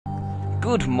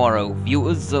Good morrow,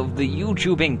 viewers of the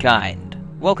YouTubing kind.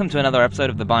 Welcome to another episode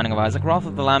of The Binding of Isaac, Wrath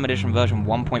of the Lamb Edition version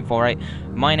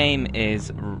 1.48. My name is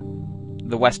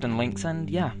the Western Lynx, and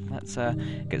yeah, let's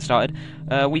get started.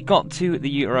 We got to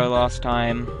the Utero last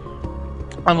time,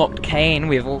 unlocked Cain,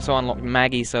 we've also unlocked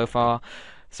Maggie so far,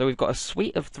 so we've got a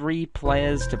suite of 3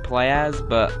 players to play as,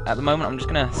 but at the moment I'm just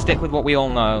going to stick with what we all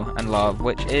know and love,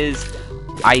 which is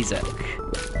Isaac,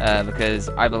 because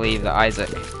I believe that Isaac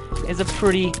is a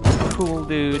pretty cool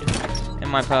dude, in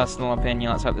my personal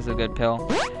opinion. Let's hope this is a good pill.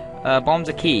 Bombs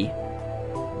are key.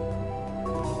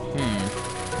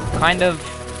 Kind of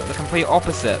the complete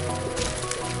opposite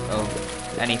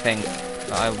of anything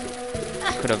that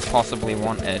I could have possibly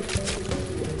wanted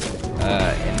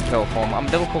in pill form.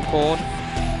 Umbilical cord.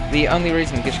 The only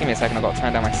reason, just give me a second, I've got to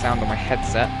turn down my sound on my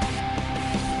headset.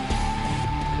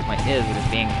 My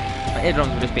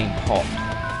eardrums were just being popped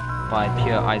by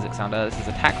pure Isaac sound. This is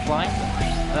attack fly.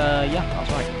 Yeah,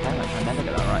 that's right. Damn it, I never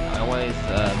get that right. I always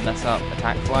mess up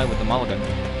attack fly with the mulligan.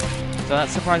 So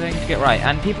that's surprising to get right.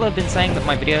 And people have been saying that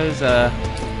my videos,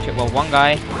 well, one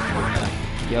guy,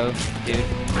 yo, dude,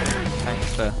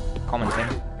 thanks for commenting.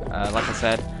 Like I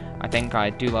said, I think I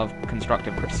do love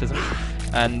constructive criticism.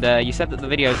 And you said that the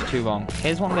videos are too long.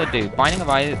 Here's what I'm going to do. Binding of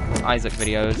Isaac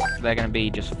videos, they're going to be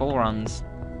just full runs.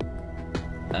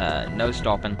 No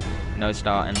stopping, no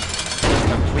starting, just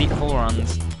complete full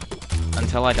runs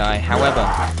until I die. However,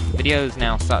 videos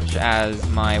now such as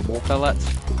my Walker Let's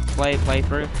Play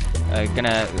playthrough,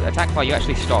 gonna attack fly, you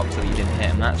actually stop so that you didn't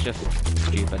hit him, that's just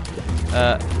stupid.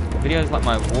 Videos like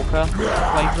my Walker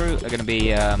playthrough are gonna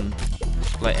be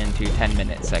split into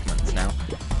 10-minute segments now.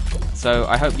 So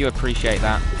I hope you appreciate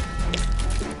that,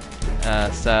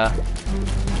 sir.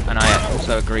 And I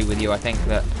also agree with you. I think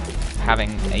that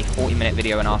having a 40-minute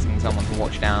video and asking someone to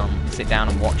sit down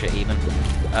and watch it even,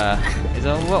 is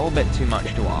a little bit too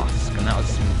much to ask, and that was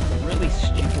some really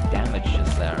stupid damage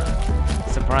just there.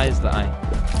 I'm surprised that I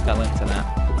fell into that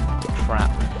trap.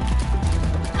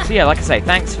 So yeah, like I say,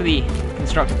 thanks for the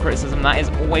constructive criticism, that is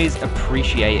always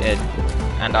appreciated,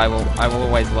 and I will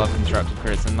always love constructive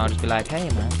criticism. I'll just be like, hey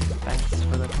man, thanks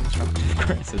for the constructive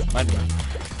criticism, I don't know.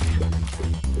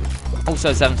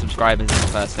 Also, 7 subscribers in the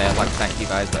first day. I'd like to thank you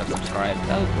guys that have subscribed.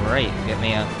 Oh, great! Give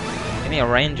me a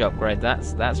range upgrade.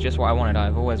 That's just what I wanted.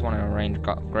 I've always wanted a range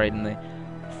upgrade in the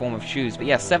form of shoes. But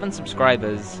yeah, 7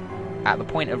 subscribers at the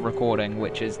point of recording,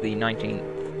 which is the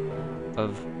 19th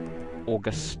of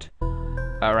August,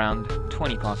 around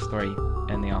 20 past 3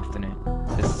 in the afternoon.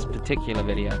 This particular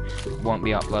video won't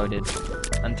be uploaded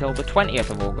until the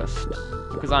 20th of August,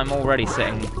 because I'm already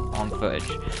sitting on footage.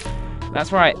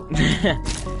 That's right.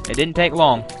 It didn't take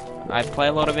long. I play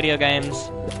a lot of video games.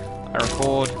 I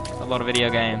record a lot of video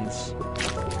games.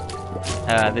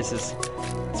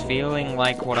 It's feeling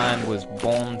like what I was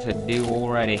born to do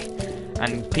already.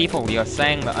 And people, you're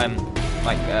saying that I'm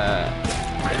like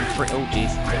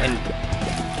in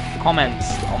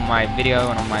comments on my video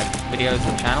and on my videos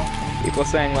and channel, people are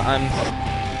saying that I'm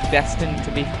destined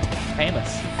to be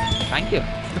famous. Thank you.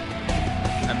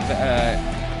 And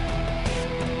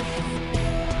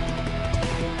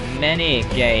many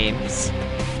games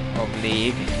of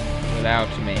League without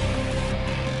me.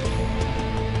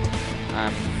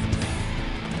 I'm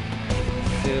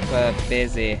super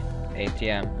busy,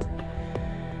 ATM.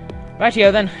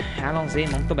 Rightio then, allons-y,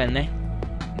 molto bene.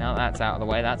 Now that's out of the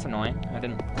way, that's annoying. I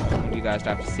didn't want you guys to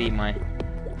have to see my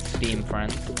Steam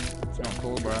friends. It's not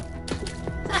cool, bro.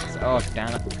 Oh,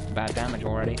 damn it. Bad damage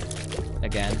already.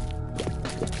 Again.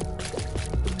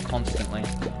 Constantly.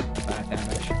 Bad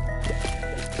damage.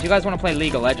 If you guys want to play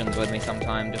League of Legends with me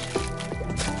sometime, just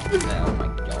oh my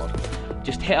god,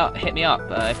 just hit me up.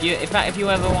 If you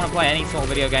ever want to play any sort of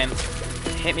video game,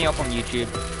 hit me up on YouTube,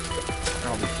 and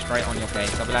I'll be straight on your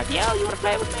face. I'll be like, yo, you want to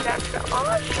play with me? That's awesome.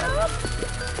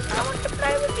 I want to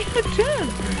play with you too.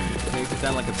 Makes you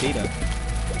sound like a pedo.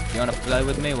 You want to play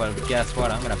with me? Well, guess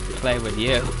what? I'm gonna play with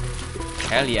you.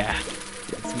 Hell yeah!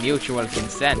 It's mutual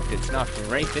consent. It's not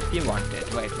rape if you want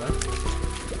it. Wait, what?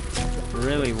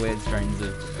 Really weird strains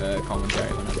of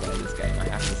commentary when I play this game, I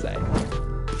have to say.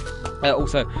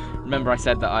 Also, remember I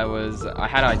said that I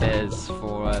had ideas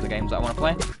for the games that I want to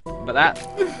play, but that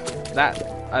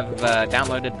I've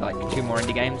downloaded like 2 more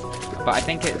indie games, but I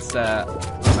think it's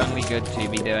only good to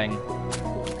be doing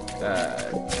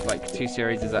like 2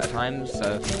 series at a time.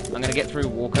 So I'm gonna get through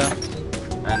Walker,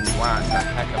 and wow, it's a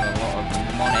heck of a lot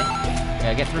of money. I'm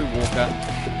gonna get through Walker,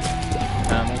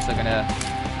 and I'm also gonna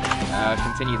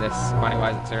continue this Binding of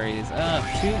Isaac series.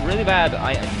 2 really bad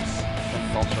items from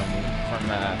boss room, from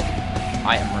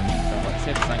item room. So let's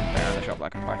see if there's something there in the shop that I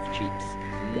can buy for cheaps.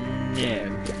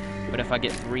 No. But if I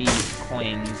get 3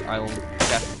 coins, I will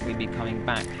definitely be coming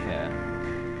back here.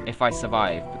 If I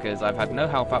survive, because I've had no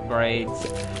health upgrades,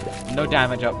 no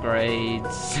damage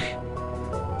upgrades,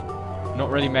 not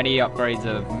really many upgrades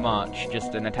of much,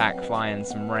 just an attack, fly, and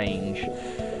some range.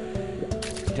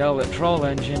 Tell that troll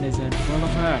engine is in full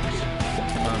effect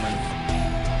at the moment.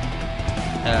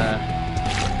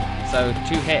 So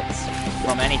 2 hits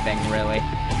from anything really,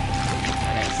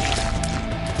 and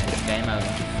it's game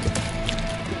over.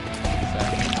 So,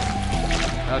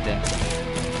 oh dear.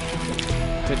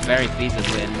 Could very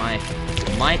feasibly in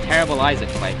my terrible Isaac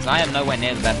play, because I am nowhere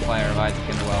near the best player of Isaac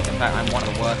in the world. In fact, I'm one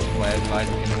of the worst players of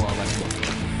Isaac in the world,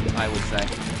 I would say.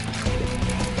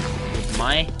 With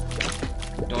my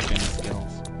dodging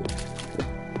skills,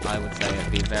 I would say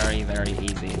it'd be very, very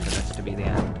easy for this to be the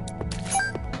end.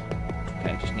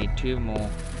 Okay, just need 2 more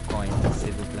coins,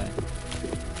 s'il vous plaît.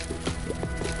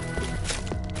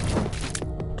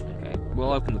 Okay,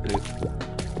 we'll open the poop.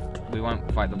 We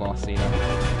won't fight the boss either.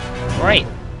 Great!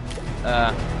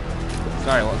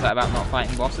 Sorry, what was that about not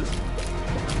fighting bosses?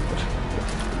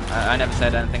 I never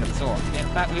said anything of the sort. In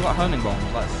fact, we got homing bombs.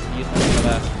 Let's use them for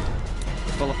the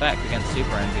full effect against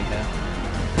Super Envy here.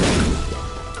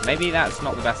 Maybe that's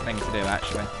not the best thing to do,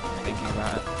 actually, thinking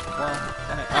about it.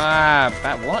 Well,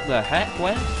 what the heck?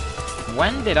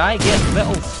 When did I get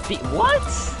little what?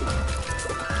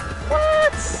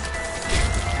 What?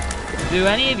 Do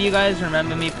any of you guys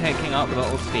remember me picking up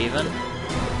little Steven?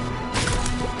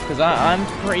 Because I'm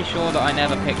pretty sure that I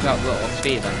never picked up little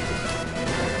Steven.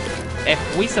 If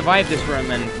we survive this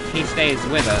room and he stays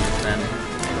with us, then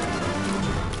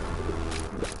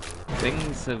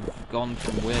things have gone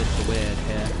from weird to weird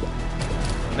here.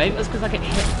 Maybe it was because I got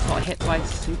hit by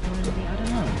Super Envy, I don't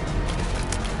know.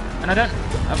 And I don't...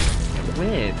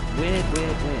 weird. I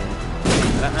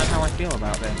don't know how I feel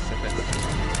about this. If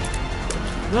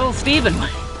it's... Little Steven,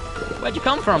 where'd you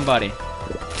come from, buddy?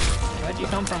 Where'd you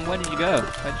come from? Where did you go?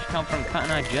 Where'd you come from,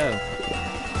 Cutting-Eye Joe?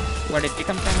 Where did you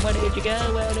come from? Where did you go?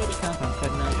 Where did you come from,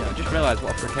 Cutting-Eye Joe? I just realised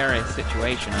what a precarious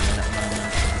situation I'm in at the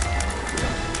moment.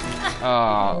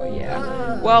 Oh,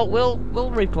 yeah. Well, we'll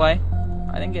replay.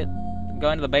 I think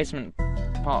going to the basement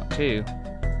part 2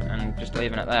 and just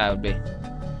leaving it there would be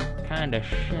kind of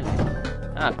shit.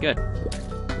 Ah, good.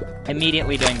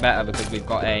 Immediately doing better because we've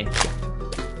got a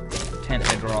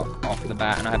tinted rock off the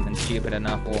bat, and I have been stupid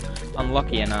enough or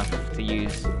unlucky enough to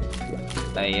use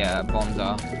a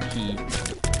Bonza key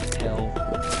pill.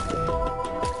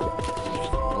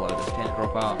 Just blow this tinted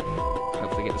rock out.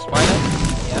 Hopefully get the spider.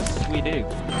 Yes, we do.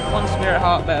 1 spirit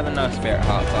heart better than no spirit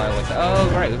hearts, I always say. Oh,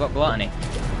 great, we've got gluttony.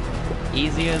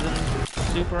 Easier than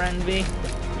Super Envy?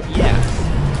 Yes,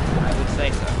 I would say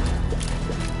so.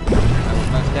 I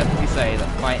would most definitely say that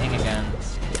fighting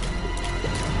against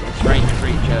a strange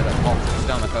creature that pops its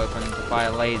stomach open to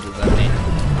fire lasers at me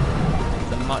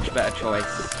is a much better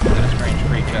choice than a strange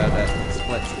creature that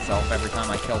splits itself every time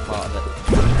I kill part of it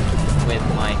with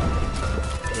my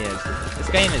ears. This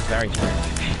game is very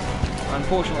strange.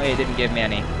 Unfortunately, it didn't give me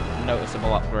any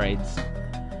noticeable upgrades.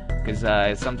 Because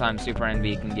sometimes Super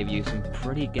Envy can give you some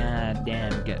pretty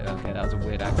goddamn good... Okay, that was a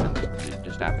weird accent that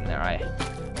just happened there. I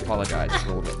apologize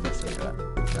for all that listening to it.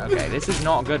 Okay, this is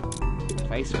not a good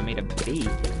place for me to be.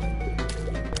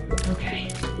 Okay.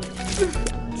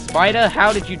 Spider,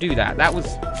 how did you do that? That was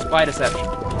Spiderception.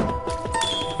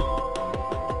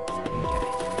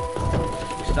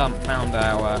 Okay. We found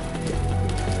our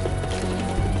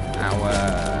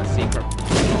secret...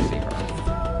 Not secret.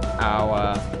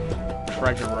 Our...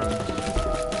 treasure room.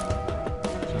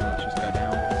 So let's just go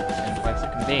down in place it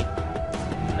can be.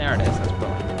 And there it is, that's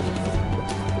brilliant.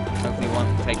 Hopefully we won't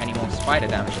take any more spider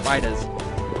damage. Spiders are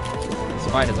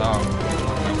one of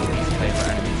my least favourite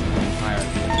enemies in the entire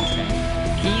game.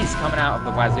 Keys coming out of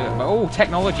the wazoo. Oh,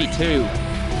 technology 2!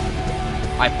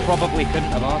 I probably couldn't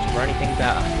have asked for anything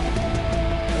better.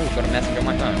 Oh, got a message on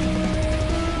my phone.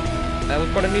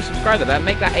 We've got a new subscriber there.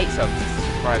 Make that 8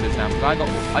 subscribers now, because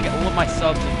I get all of my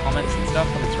subs and comments and stuff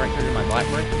coming straight through to my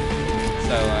library.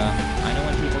 So I know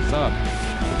when people sub,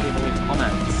 when people leave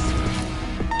comments.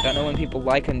 Don't know when people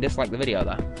like and dislike the video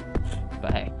though.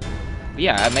 But hey, but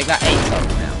yeah, make that 8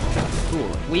 subs now. Cool.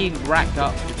 If we racked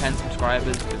up to 10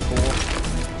 subscribers before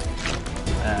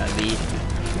the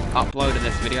upload of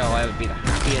this video, I would be the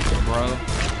happiest bro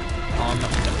on the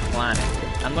planet.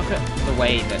 And look at the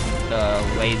way that the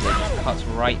laser just cuts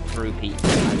right through people.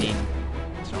 I mean,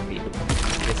 it's not people.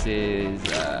 This is,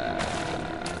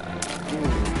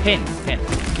 pin.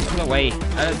 Look at the way,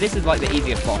 this is like the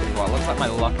easiest boss as well. Looks like my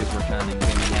luck is returning to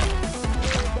me now.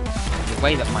 The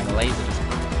way that my laser just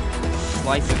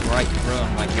slices right through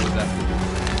him like he's a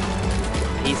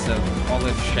piece of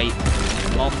olive-shaped,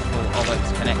 multiple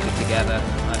olives connected together.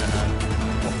 I don't know.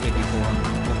 What could you call them?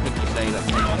 What could you say that's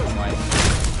not like?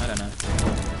 I don't know.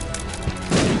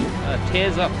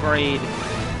 Tears upgrade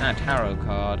and a tarot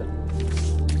card,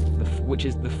 which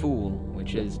is the Fool,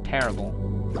 which is terrible.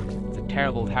 It's a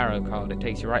terrible tarot card. It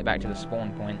takes you right back to the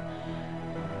spawn point.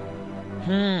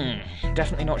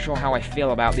 Definitely not sure how I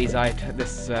feel about these that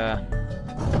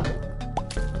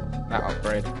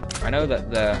upgrade. I know that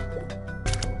the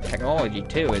technology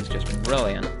too is just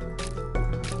brilliant.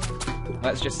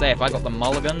 Let's just say if I got the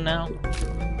mulligan now,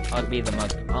 I'd be the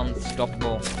most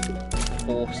unstoppable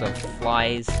force of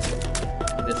flies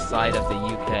this side of the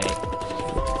UK.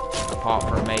 Apart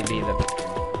from maybe the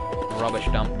rubbish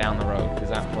dump down the road, because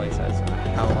that place has a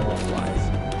hell of a lot of flies.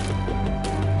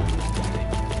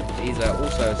 These are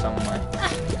also some of my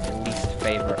least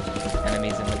favourite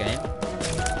enemies in the game.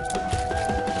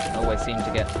 I always seem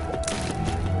to get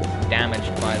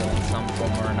damaged by them in some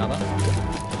form or another.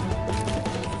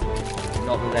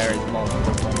 Not that there is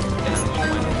multiple forms of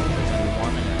damage, there's only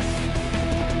one, and it's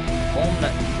form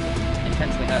that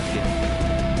intensely hurts you.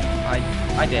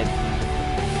 I did.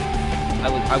 I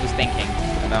was thinking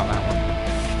about that one.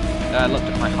 I looked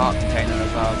at my heart container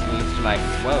as I was just like,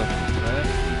 whoa,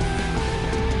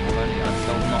 really? I've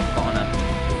still not gotten a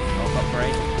health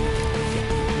upgrade.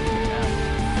 Yeah.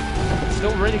 I'm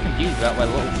still really confused about where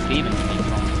little Steven came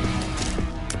from.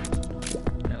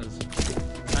 It was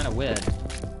kind of weird.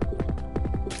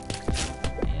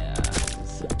 Yeah,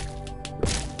 it's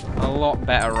a lot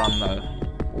better run though,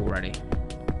 already.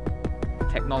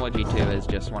 Technology 2 is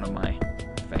just one of my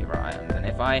favourite items, and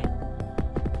if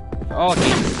oh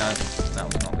Jesus, no, that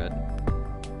was not good.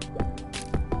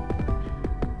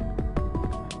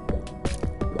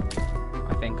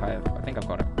 I think I've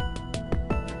got it.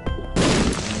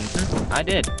 I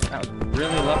did. That was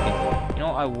really lucky. You know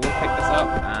what? I will pick this up,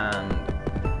 and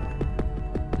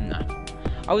no.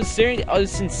 I was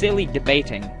sincerely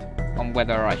debating on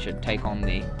whether I should take on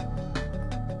the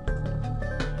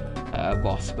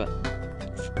boss, but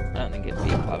I don't think it'd be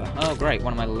clever. Oh great,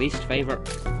 one of my least favourite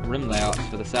room layouts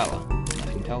for the cellar. I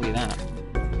can tell you that.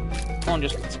 Come on,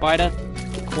 just Spider,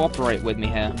 cooperate with me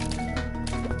here.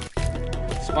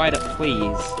 Spider,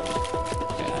 please.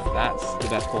 Yeah, that's the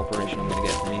best cooperation I'm gonna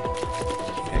get from you.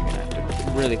 Okay, I'm gonna have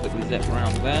to really quickly zip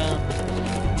around there.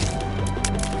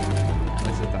 And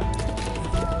this is the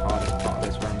hardest part of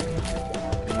this run,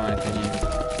 in my opinion.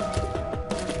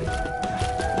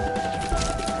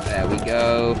 There we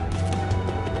go.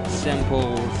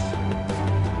 Simples.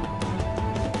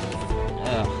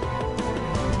 Ugh.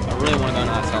 I really want to go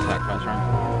into that self-sacrifice run.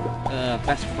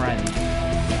 Best friend.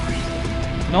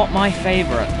 Not my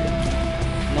favourite.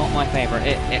 Not my favourite.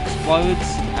 It explodes,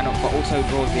 but also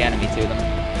draws the enemy to them.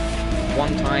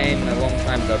 One time, a long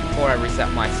time ago, before I reset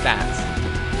my stats,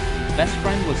 best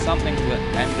friend was something that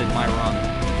ended my run.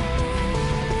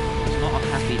 It was not a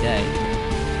happy day.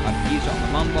 I've used it on the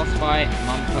Mum boss fight.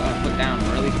 Mum put her foot down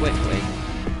really quickly.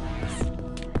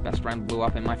 Best friend blew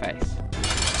up in my face.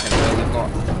 Okay, so we've got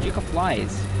Duke of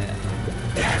Flies here.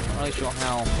 I'm not really sure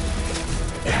how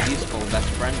useful best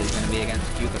friend is going to be against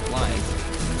Duke of Flies.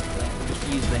 So we'll just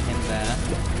use him there.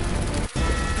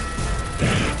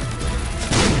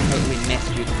 Totally missed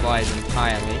Duke of Flies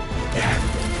entirely.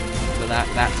 So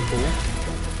that's cool.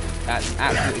 That's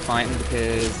absolutely fine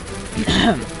because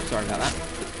sorry about that.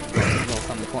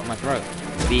 Something caught in my throat.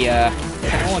 The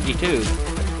technology too,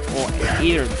 or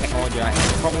either of the technology items,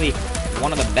 is probably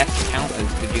one of the best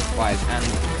counters to Duke of Flies. And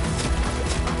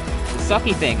the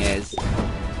sucky thing is,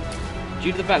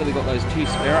 due to the fact that we got those two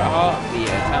Spirit Hearts, the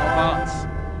Eternal Hearts,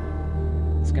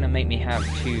 it's gonna make me have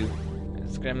two.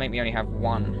 It's gonna make me only have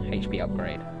one HP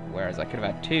upgrade, whereas I could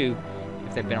have had two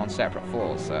if they'd been on separate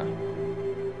floors. So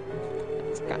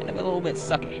it's kind of a little bit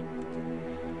sucky.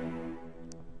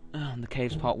 The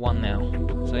cave's part 1 now.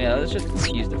 So yeah, let's just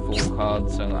use the Fool card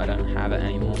so I don't have it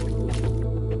anymore.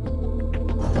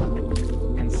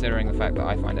 Considering the fact that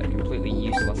I find it a completely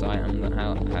useless item that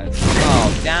has...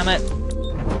 Oh, damn it!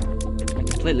 A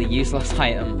completely useless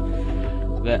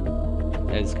item that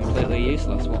is completely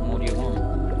useless. What more do you want?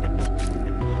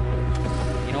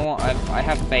 You know what? I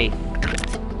have faith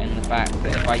in the fact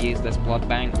that if I use this blood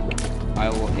bank,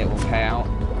 it will pay out.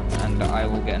 And I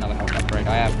will get another health upgrade.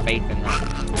 I have faith in that.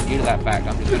 Due to that fact,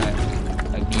 I'm just going to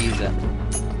abuse it.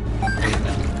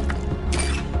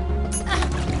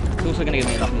 It's also going to give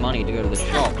me enough money to go to the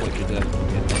shop, which is a good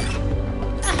thing.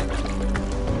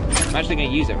 I'm actually going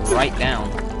to use it right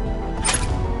down.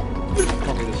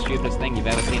 Probably the stupidest thing you've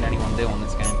ever seen anyone do on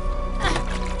this game.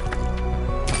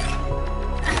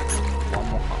 One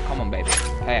more. Come on, baby.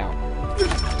 Pay out.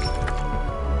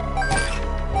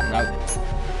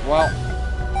 Well,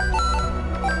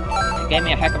 it gave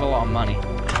me a heck of a lot of money.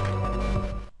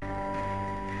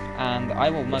 And I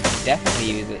will most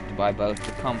definitely use it to buy both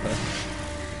the compass,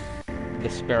 the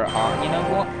spirit heart, and you know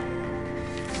what?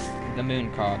 The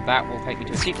moon card. That will take me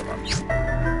to a secret room. See, look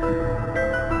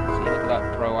at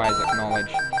that Pro Isaac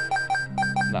knowledge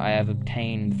that I have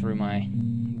obtained through my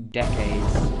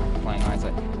decades playing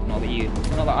Isaac. Not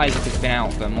that Isaac has been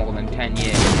out for more than 10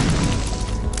 years.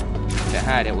 If it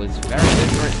had, it was very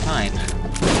good for its time.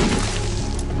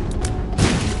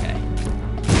 Okay.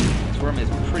 This room is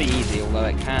pretty easy, although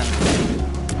it can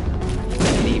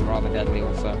be rather deadly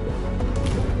also.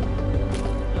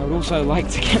 I would also like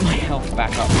to get my health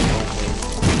back up,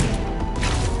 please.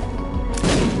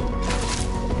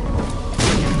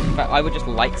 In fact, I would just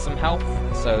like some health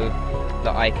so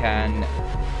that I can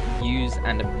use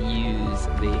and abuse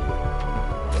the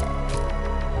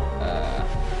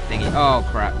thingy. Oh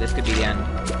crap, this could be the end.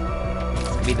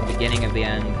 This could be the beginning of the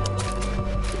end.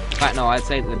 In fact, no, I'd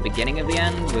say that the beginning of the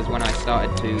end was when I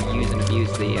started to use and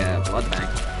abuse the blood bank.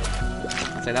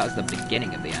 I'd say that was the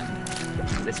beginning of the end.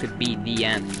 This could be the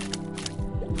end.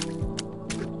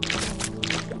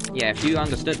 Yeah, if you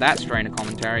understood that strain of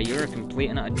commentary, you're a complete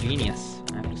and utter genius,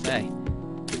 I have to say.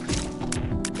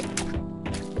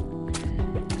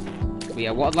 But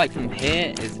yeah, what I'd like from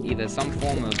here is either some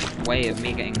form of way of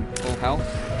me getting full health.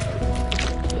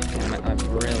 Damn it, I've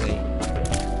really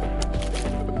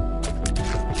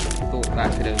thought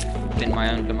that could have been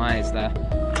my own demise there.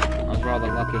 I was rather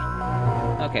lucky.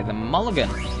 Okay, the mulligan.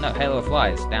 No, Halo of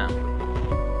Flies, damn.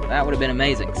 That would have been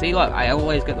amazing. See, look, I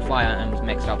always get the fly items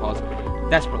mixed up. I was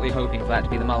desperately hoping for that to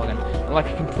be the mulligan. I'm like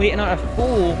a complete and utter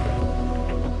fool,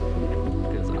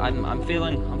 because I'm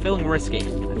feeling risky. I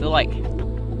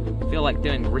feel like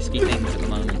doing risky things at the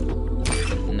moment.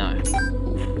 No, this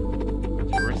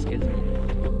risk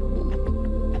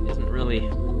isn't really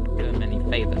doing many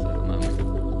favors at the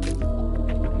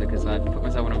moment, because I've put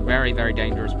myself in a very, very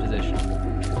dangerous position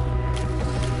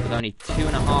with only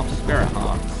 2.5 spirit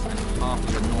hearts. Half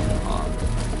of the normal heart.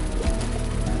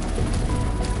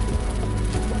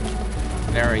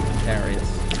 Very precarious.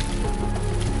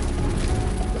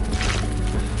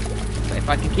 But if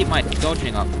I can keep my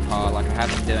dodging up to par like I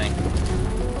have been doing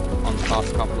on the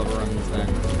past couple of runs, then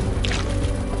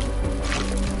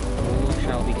all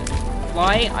shall be good.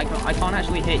 Fly, I can't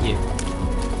actually hit you.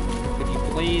 Could you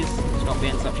please stop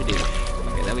being such a douche?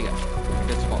 Okay, there we go.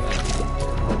 Good spot there.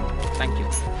 Thank you.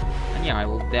 And yeah, I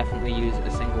will definitely use a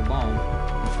single bomb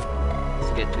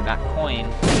to get to that coin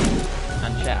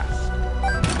and chest.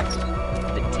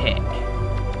 The tick.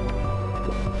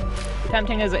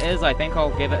 Tempting as it is, I think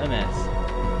I'll give it a miss.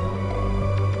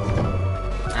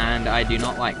 And I do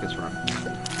not like this run.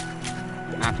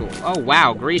 At all. Oh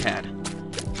wow, Greedhead.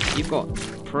 You've got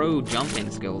pro jumping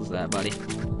skills there, buddy.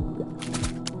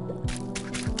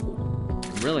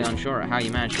 I'm really unsure at how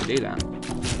you managed to do that.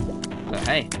 But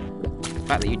hey. The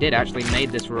fact that you did actually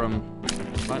made this room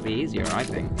slightly easier, I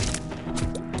think.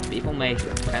 People may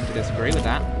tend to disagree with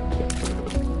that,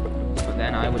 but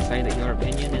then I would say that your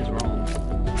opinion is wrong.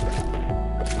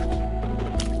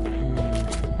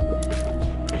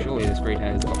 Surely this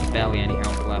Greedhead has got barely any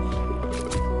health left.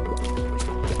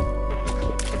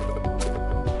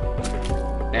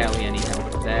 Barely any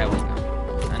health. There we go.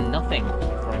 And nothing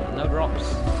from it. No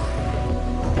drops.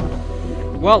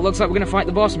 Well, looks like we're going to fight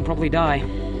the boss and probably die.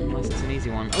 It's an easy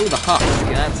one. Oh, the Huck.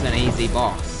 Yeah, that's an easy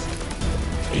boss.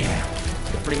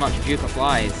 Pretty much dupe of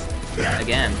flies.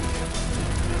 Again.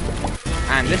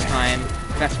 And this time,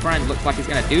 best friend looks like he's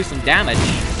going to do some damage.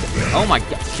 Oh my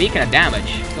god. Speaking of damage.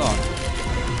 God.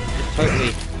 Just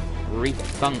totally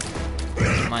rethunk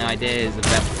my ideas of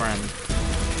best friend.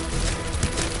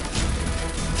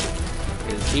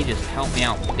 Because he just helped me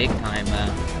out big time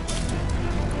there.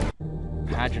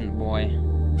 Pageant boy.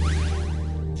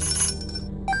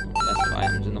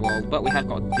 Items in the world, but we have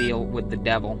got to deal with the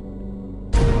devil.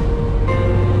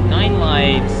 9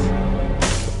 lives.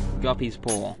 Guppy's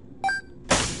paw.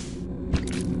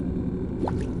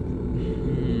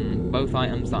 Both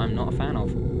items that I'm not a fan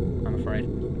of, I'm afraid.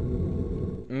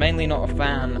 Mainly not a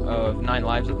fan of 9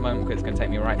 lives at the moment because it's going to take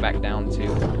me right back down to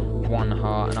 1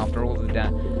 heart, and after all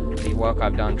the work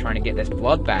I've done trying to get this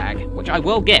blood bag, which I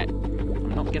will get.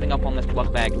 I'm not giving up on this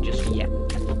blood bag just yet.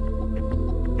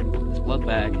 This blood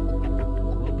bag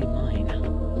will be mine.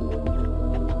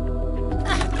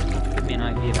 Give me an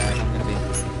IV bag, I'm gonna be...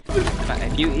 In fact,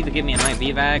 if you either give me an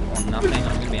IV bag or nothing,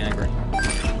 I'm gonna be angry.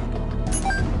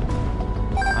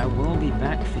 I will be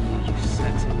back for you, you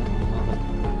sexy little mother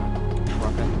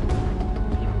trucker.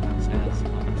 People downstairs,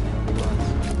 I'm not gonna say any words.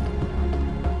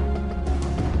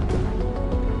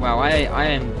 Wow,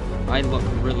 I look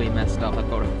really messed up. I've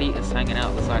got a fetus hanging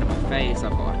out the side of my face.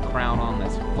 I've got a crown on.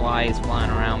 There's flies flying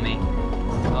around me.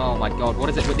 Oh my god, what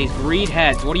is it with these greed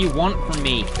heads? What do you want from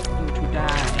me? You to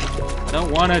die. I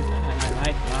don't want to.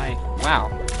 Life. Wow.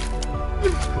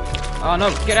 Oh no,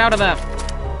 get out of there.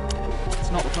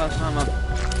 It's not the first time I've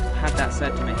had that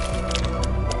said to me.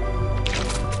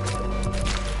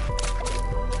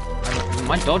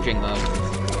 My dodging though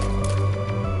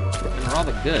has been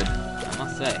rather good, I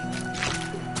must say.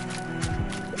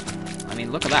 I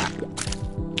mean, look at that.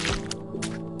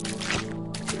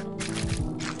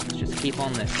 Let's just keep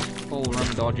on this full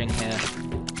run dodging here.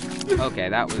 Okay,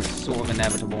 that was sort of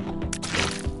inevitable.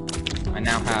 I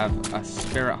now have a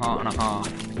spirit heart and a half.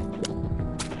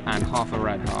 And half a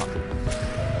red heart.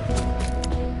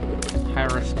 High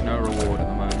risk, no reward at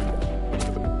the moment.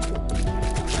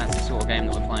 That's the sort of game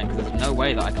that we're playing, because there's no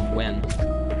way that I can win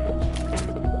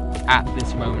at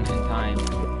this moment in time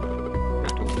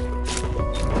at all.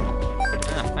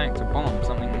 Ah, thanks, a bomb,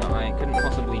 something that I couldn't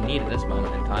possibly need at this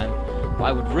moment in time. But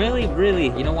I would really,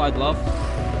 you know what I'd love?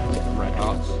 Red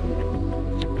hearts.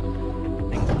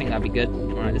 I think that'd be good.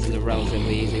 Alright, this is a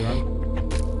relatively easy run.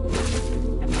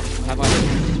 Have I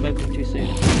spoken too soon?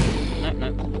 No,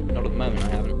 not at the moment I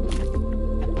haven't.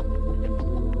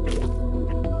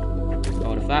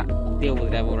 God, if that deal with the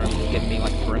devil room was giving me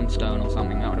like brimstone or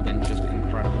something, that would have been just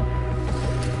incredible.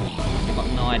 I've got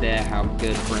no idea how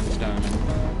good brimstone is.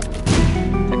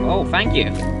 Oh, thank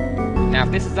you! Now,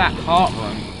 if this is that heart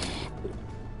room,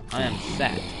 I am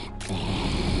set.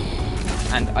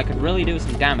 And I could really do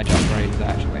some damage upgrades,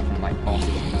 actually, from like bosses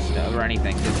and stuff, or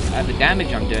anything, because the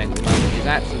damage I'm doing at the moment is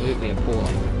absolutely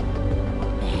appalling.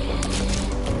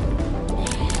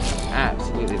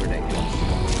 Absolutely ridiculous.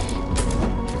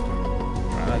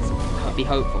 Right, let's be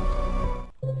hopeful.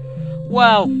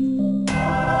 Well,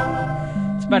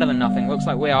 it's better than nothing. Looks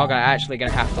like we are actually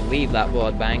going to have to leave that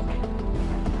blood bank.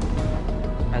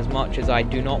 As much as I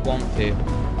do not want to.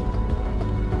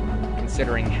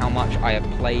 Considering how much I have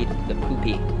played the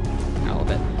poopy out of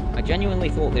it. I genuinely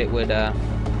thought that it would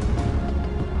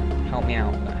help me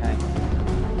out, but hey.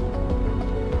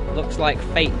 Looks like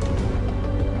fate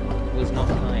was not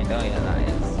kind. Oh yeah, that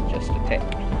is just a tick.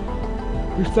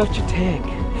 You're such a tick.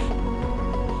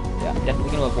 Yeah, I'm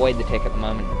definitely going to avoid the tick at the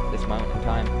moment, this moment in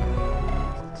time.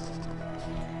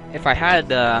 If I had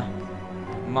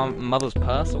Mother's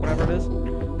Purse or whatever it is,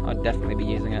 I'd definitely be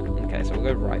using it. Okay, so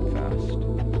we'll go right first.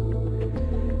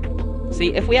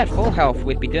 See, if we had full health,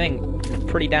 we'd be doing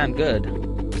pretty damn good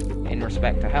in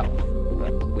respect to health.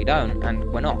 But we don't, and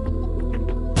we're not.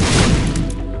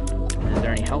 Is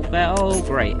there any health there? Oh,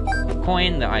 great. A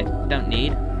coin that I don't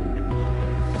need.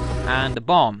 And a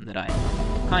bomb that I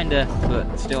kinda,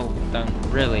 but still don't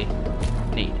really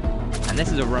need. And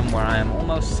this is a room where I am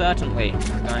almost certainly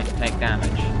going to take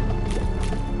damage.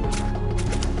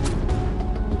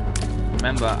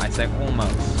 Remember, I say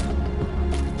almost.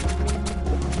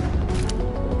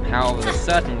 However, the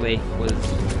certainly was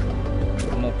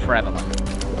more prevalent,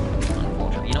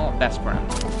 unfortunately. You know what, best friend?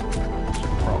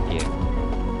 Rock you.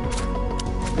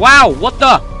 Wow! What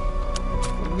the?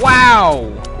 Wow!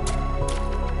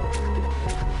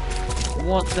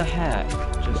 What the heck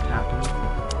just happened?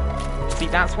 See,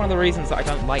 that's one of the reasons that I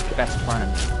don't like best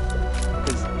friend.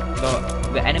 Because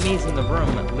the enemies in the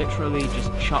room literally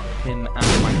just chucked him out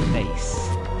of my face.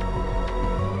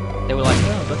 They were like,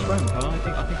 "Oh, best friend, huh? I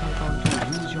think I'm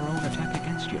going to use your own attack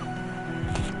against you."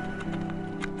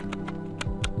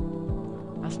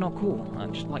 That's not cool. I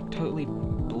just like totally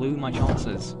blew my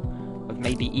chances of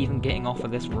maybe even getting off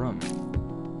of this room.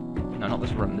 No, not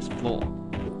this room, this floor.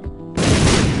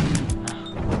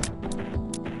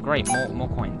 Great, more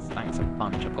coins. Thanks a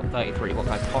bunch. I've got 33. What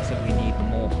could I possibly need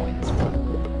more coins for?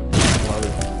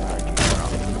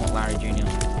 More Larry Jr.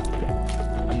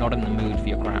 I'm not in the mood for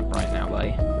your crap right now,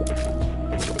 buddy.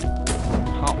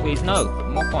 Heart, please, no.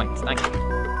 More points, thank you.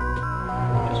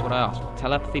 Just what I asked for.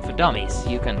 Telepathy for dummies.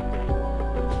 You can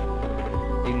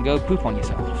go poop on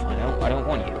yourself. I don't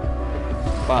want you.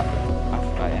 But I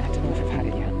don't know if I've had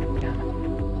it yet. Damn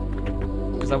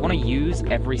it. Because I want to use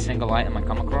every single item I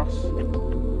come across.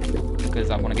 Because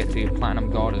I want to get to Platinum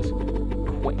God as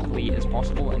quickly as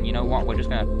possible. And you know what? We're just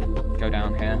gonna go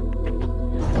down here.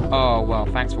 Oh well,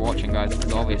 thanks for watching, guys. This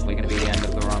is obviously going to be the end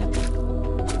of the run.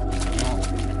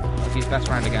 Let's use best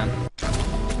friend again.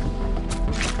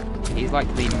 He's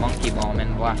like the monkey bomb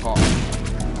in Black Ops.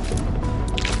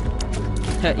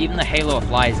 Even the Halo of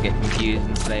Flies get confused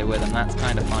and stay with him. That's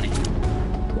kind of funny.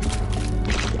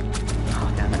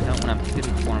 Oh damn it!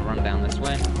 Didn't want to run down this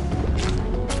way.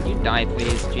 Can you die,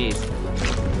 please? Jeez.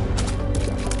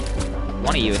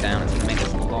 One of you are down. It's going to make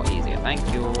this a lot easier. Thank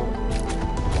you.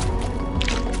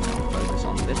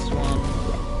 this one.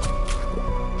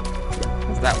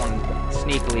 Because that one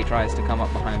sneakily tries to come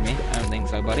up behind me. I don't think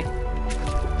so, buddy.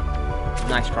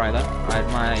 Nice try, though. I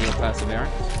admire your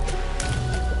perseverance.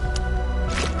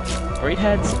 Great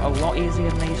heads a lot easier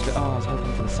than they used to. Oh, I was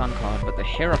hoping for the sun card, but the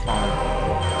Hierophant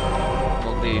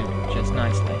will do just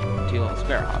nicely to your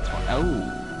Spirit Hearts one.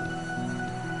 Oh!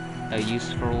 A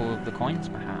use for all of the coins,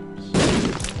 perhaps.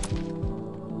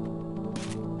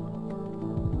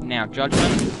 Now,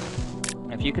 Judgment,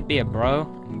 if you could be a bro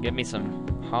and give me some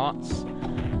hearts,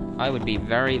 I would be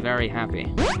very, very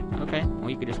happy. Okay, well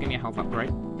you could just give me a health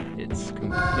upgrade. It's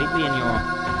completely in your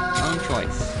own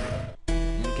choice.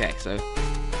 Okay, so we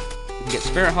can get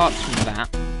Spirit Hearts from that,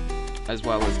 as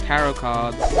well as tarot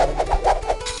cards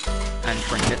and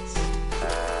trinkets,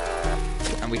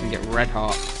 and we can get red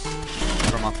hearts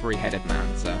from our three-headed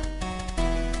man. So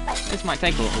this might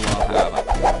take a little while, however,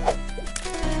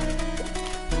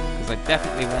 because I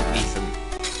definitely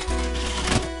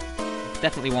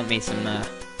want me some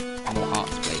more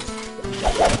hearts, please.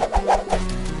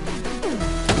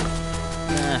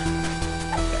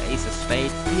 The Ace of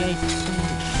Spades. The Ace of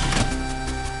Spades.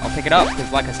 I'll pick it up,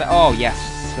 because like I said... Oh, yes.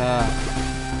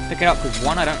 Pick it up, because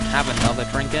 1, I don't have another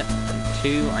trinket, and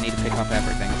 2, I need to pick up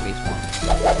everything at least once.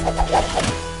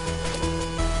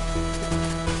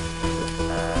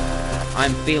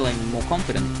 I'm feeling more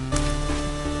confident.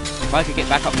 If I could get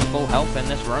back up to full health in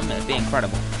this room, it'd be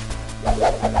incredible.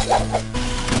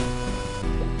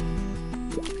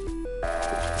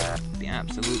 Be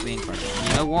absolutely incredible.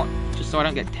 You know what? Just so I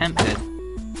don't get tempted,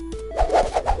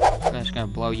 I'm just gonna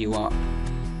blow you up.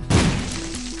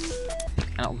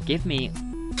 And it'll give me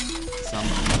some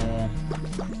more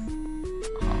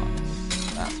hearts.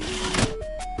 That's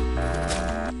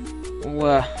what.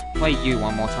 We'll play you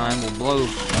one more time. We'll blow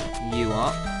you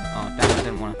up. Oh, damn, I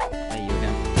didn't want to play you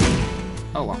again.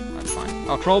 Oh well, that's fine.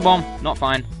 Oh, Troll Bomb, not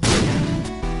fine. Oh,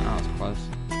 that was close.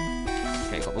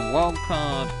 Okay, got the wild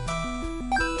card.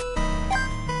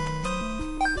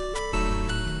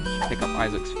 Pick up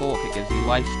Isaac's Fork, it gives you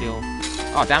lifesteal.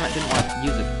 Oh, damn it, didn't want to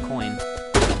use a coin.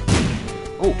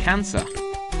 Oh, Cancer.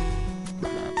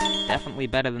 That's definitely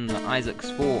better than the Isaac's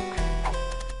Fork.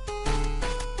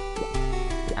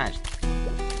 Actually,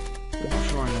 I'm not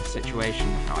sure in this situation,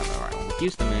 however, right, we'll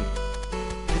use the moon.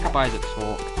 Pick up Isaac's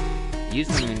Fork. Use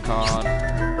the moon card.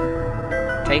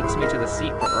 Takes me to the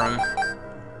secret room.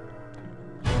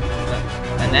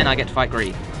 And then I get to fight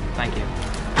Greed. Thank you.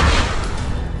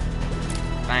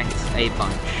 Thanks a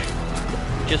bunch.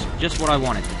 Just what I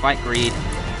wanted. To fight Greed.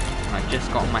 And I've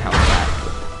just gotten my health back.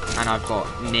 And I've got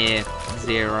near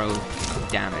 0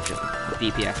 damage at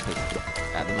DPS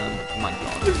at the moment. Oh my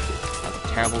god. That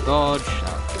was a terrible dodge.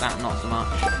 That not so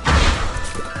much.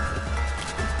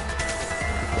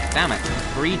 Damn it.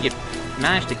 Greed, you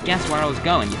managed to guess where I was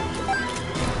going. You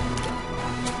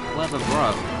clever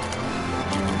bro.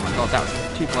 Oh my god, that was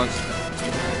too close.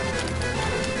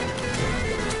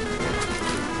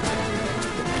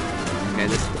 Okay,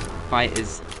 this fight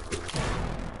is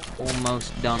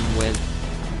almost done with.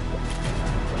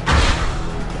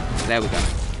 There we go.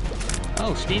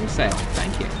 Oh, Steam sale.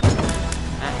 Thank you.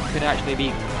 That could actually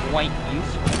be quite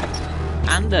useful.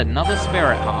 And another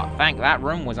Spirit Heart. That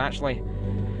room was actually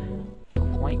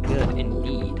quite good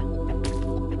indeed.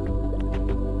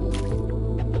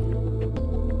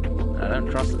 I don't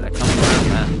trust that they're coming around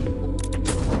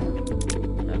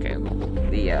there. Okay,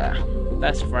 the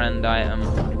best friend item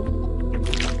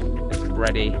is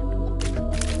ready. Oh,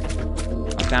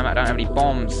 damn it, I don't have any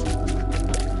bombs.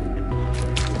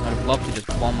 I'd love to just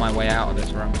bomb my way out of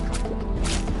this room.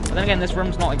 But then again, this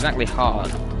room's not exactly hard.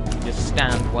 You just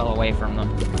stand well away from them.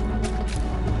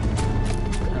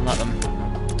 And let them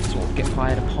sort of get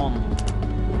fired upon.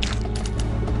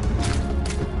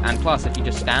 And plus, if you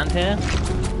just stand here,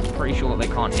 I'm pretty sure they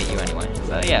can't hit you anyway.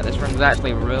 So yeah, this room's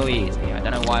actually really easy. I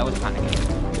don't know why I was panicking.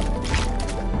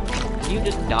 Can you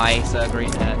just die, Sir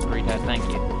Greenhead? Thank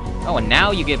you. Oh, and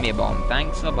now you give me a bomb.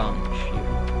 Thanks a bunch. You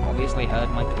obviously heard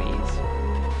my pleas.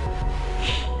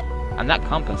 And that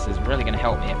compass is really going to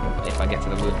help me if I get to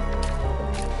the room.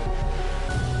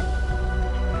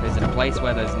 Is it a place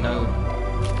where there's no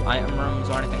item rooms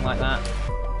or anything like that?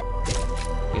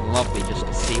 It'd be lovely just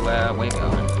to see where we're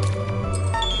going.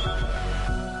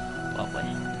 Lovely.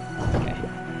 Okay.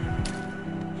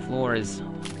 Floor is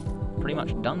pretty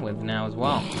much done with now as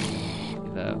well.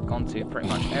 We've gone to pretty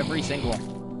much every single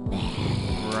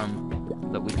room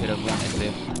that we could have wanted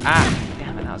to. Ah!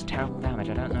 Damn it, that was terrible damage.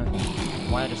 I don't know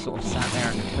why I just sort of sat there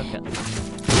and took it.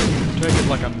 Took it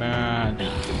like a man.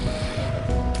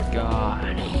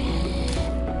 God.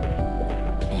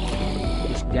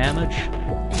 This damage,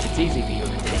 it's easy for you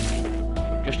to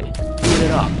take. Just eat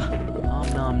it up. Nom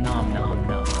nom nom nom.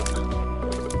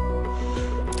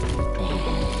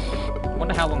 I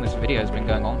wonder how long this video has been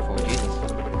going on for, Jesus.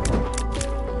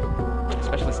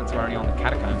 Especially since we're only on the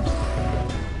catacombs.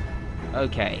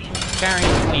 Okay,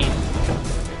 carrying Queen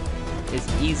is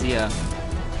easier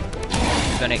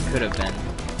than it could have been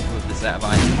with the set of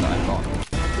items that I've got.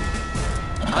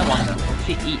 I wonder, will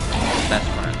she eat her best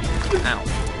friend? Ow.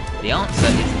 The answer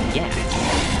is yes.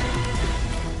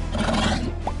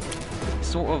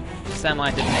 Sort of semi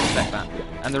didn't expect that.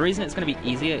 And the reason it's going to be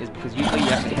easier is because usually you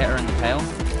have to hit her in the tail.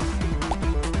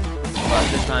 But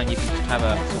this time you can just have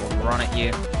her sort of run at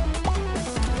you.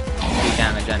 Do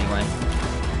damage anyway.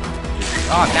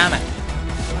 Oh, damn it!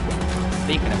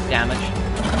 Speaking of damage,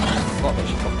 forgot that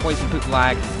she's got poison poop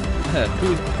lag.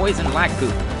 Poison lag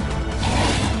poop.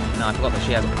 No, I forgot that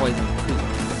she has poison poop.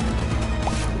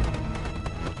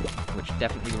 Which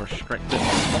definitely restricts it.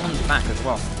 Spawns back as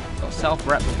well. Got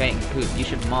self-replicating poop. You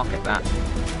should market that.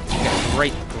 You get a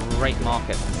great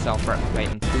market for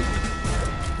self-replicating poop.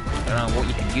 I don't know what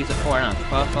you can use it for. I don't know,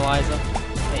 fertilizer?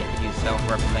 Yeah, you could use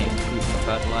self-replicating poop for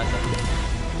fertilizer.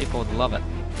 People would love it.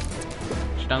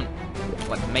 Just don't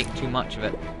like make too much of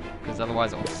it, because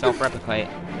otherwise it will self-replicate,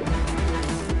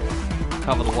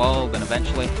 cover the world, and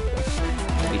eventually it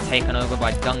will be taken over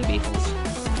by dung beetles.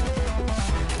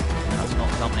 That's not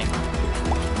something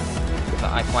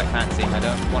that I quite fancy. I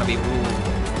don't want to be ruled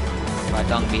by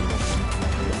dung beetles.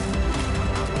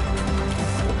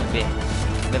 It'd be a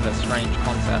bit of a strange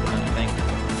concept, don't you think?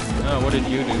 Oh, what did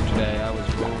you do today? I was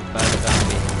ruled by the dung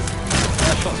beetles.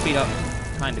 Yeah, shot speed up,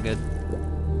 kinda good.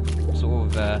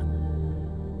 Sort of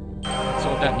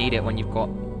don't need it when you've got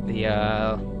the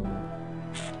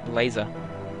laser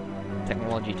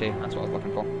technology too. That's what I was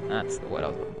looking for. That's the word I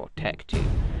was looking for. Tech 2.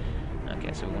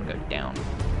 Okay, so we want to go down.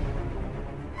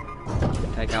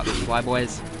 Take out these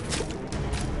flyboys.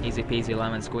 Easy peasy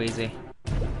lemon squeezy.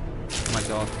 Oh my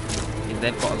god.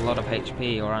 They've got a lot of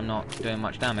HP or I'm not doing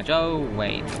much damage. Oh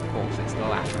wait, of course it's the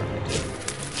latter of the two.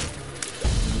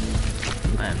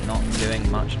 I am not doing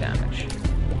much damage.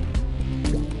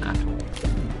 At all.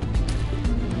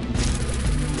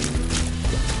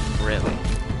 Really,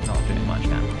 not doing much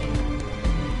damage.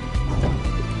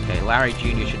 Okay, Larry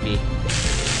Jr. should be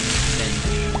finished.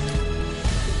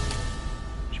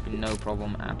 Should be no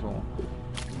problem at all.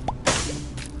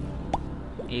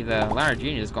 Either Larry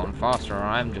Jr. has gotten faster or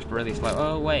I'm just really slow.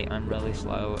 Oh wait, I'm really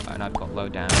slow and I've got low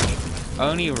damage.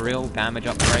 Only real damage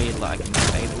upgrade that I can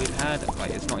say that we've had,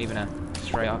 like it's not even a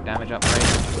straight up damage upgrade, it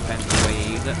just depends on the way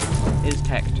you use it, is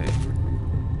Tech 2.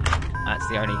 That's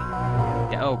the only...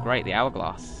 Yeah, oh great, the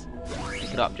hourglass.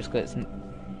 Pick it up just because it's...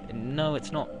 No,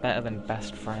 it's not better than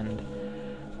best friend.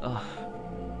 Ugh.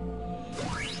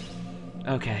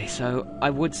 Okay, so I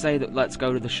would say that let's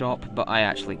go to the shop, but I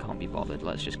actually can't be bothered.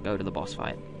 Let's just go to the boss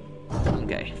fight.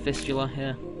 Okay, Fistula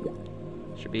here.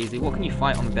 Should be easy. What can you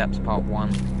fight on the depths part 1?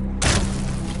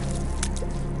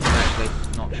 I'm actually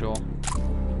not sure.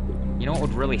 You know what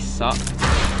would really suck?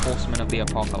 Horsemen of the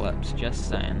Apocalypse, just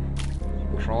saying.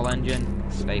 Control engine,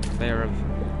 stay clear of...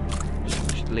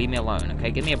 Just leave me alone,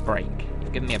 okay? Give me a break.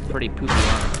 You've given me a pretty poopy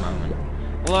run at the moment.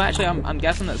 Although actually, I'm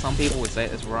guessing that some people would say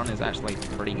this run is actually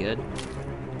pretty good.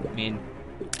 I mean,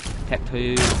 Tech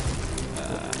 2,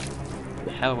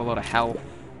 hell of a lot of health.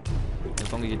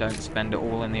 As long as you don't spend it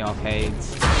all in the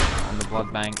arcades, on the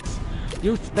blood banks.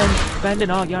 You spending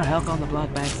all your health on the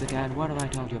blood banks again. What have I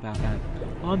told you about that?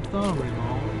 I'm sorry,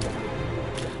 Mom.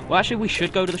 Well, actually, we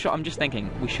should go to the shop. I'm just thinking,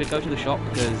 we should go to the shop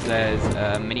because there's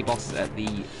a mini-boss at the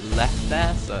left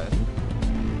there, so...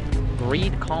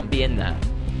 Greed can't be in there.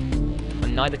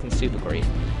 And neither can Super Greed.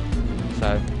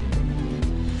 So...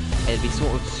 It'd be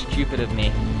sort of stupid of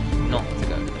me not to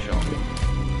go to the shop.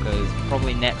 Because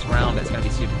probably next round it's going to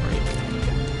be Super Greed.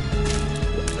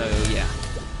 So, yeah.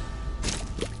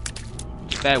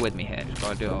 Just bear with me here. Just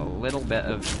got to do a little bit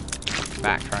of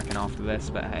backtracking after this,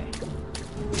 but hey.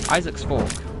 Isaac's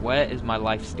Fork. Where is my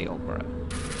lifesteal, bro?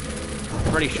 I'm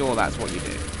pretty sure that's what you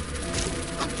do.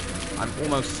 I'm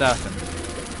almost certain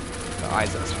that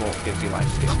Isaac's Fork gives you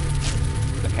lifesteal.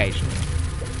 Occasionally.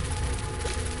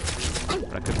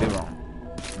 But I could be wrong.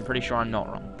 I'm pretty sure I'm not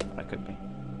wrong, but I could be.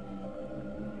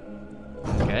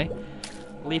 Okay.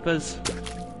 Leapers.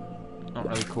 Not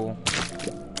really cool.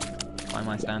 By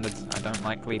my standards, I don't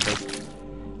like Leapers.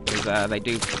 Because they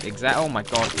do exact... Oh my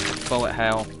god. Bullet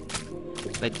Hail.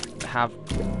 They have...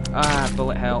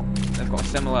 Bullet Hail. They've got a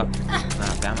similar...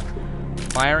 Ah, damn it.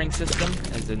 Firing system,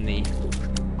 as in the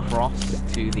cross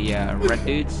to the red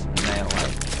dudes. And they're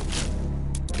like...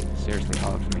 seriously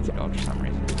hard for me to dodge for some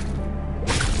reason.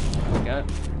 There we go.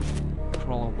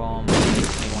 Control bomb.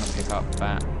 Makes me want to pick up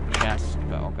that chest,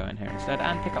 but I'll go in here instead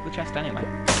and pick up the chest anyway.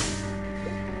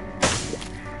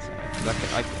 So,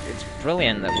 it's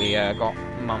brilliant that we got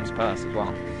Mum's purse as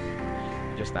well.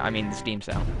 Just that, I mean, the Steam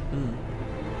sale.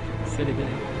 Silly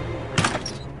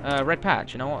billy. Red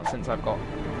patch, you know what? Since I've got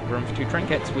room for 2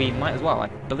 trinkets, we might as well. I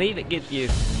believe it gives you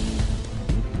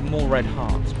more red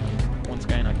hearts. Once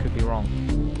again, I could be wrong.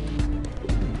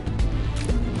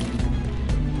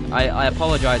 I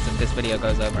apologise if this video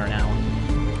goes over an hour.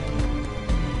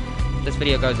 If this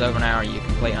video goes over an hour, you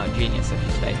complete out genius if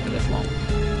you stay for this long.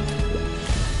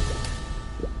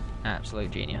 Absolute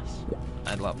genius.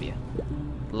 I'd love you.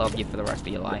 Love you for the rest of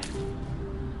your life.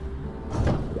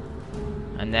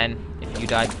 And then, if you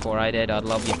died before I did, I'd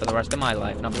love you for the rest of my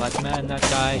life. And I'd be like, man, that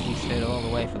guy, he stayed all the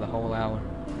way for the whole hour.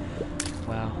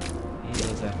 Wow, he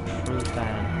was a true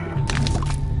fan.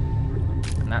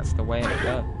 And that's the way it would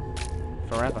go.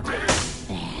 Forever.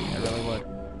 It really would.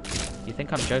 You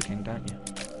think I'm joking, don't you?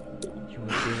 You would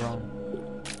be wrong.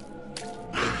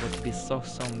 It would be so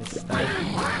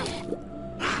mistaken.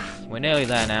 We're nearly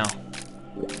there now.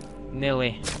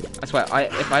 Nearly. I swear,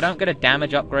 if I don't get a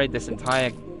damage upgrade this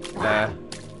entire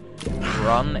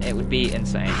run, it would be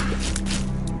insane.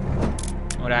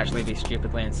 It would actually be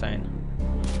stupidly insane.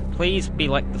 Please be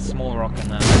like the small rock in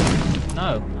there.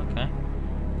 No, okay.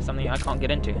 Something I can't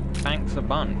get into. Thanks a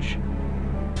bunch.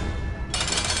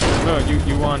 No,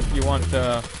 you want,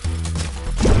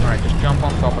 Alright, just jump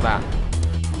on top of that.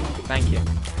 Thank you.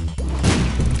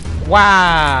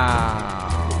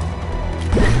 Wow!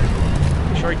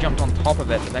 I'm sure he jumped on top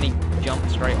of it, but then he jumped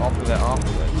straight off of it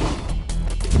afterwards.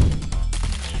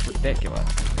 It's ridiculous.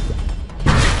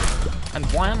 And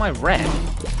why am I red?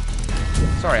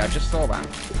 Sorry, I just saw that.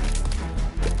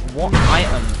 What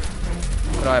item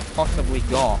could I have possibly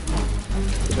got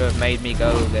to have made me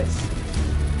go this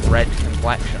red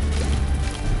complexion?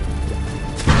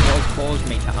 What has caused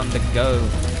me to undergo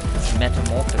this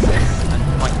metamorphosis? And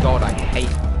oh my god, I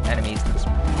hate enemies that's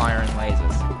firing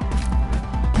lasers.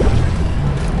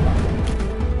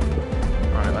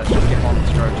 Alright, let's just get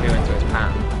Monstro 2 into his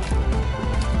pattern.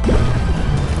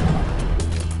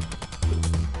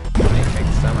 Make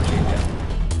things so much easier.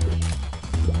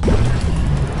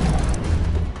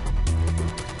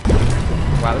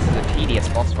 Wow, this is a tedious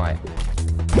boss fight.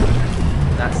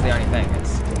 That's the only thing.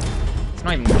 It's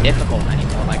not even difficult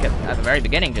anymore. Like at the very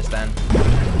beginning, just then, I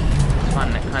was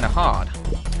finding it kind of hard.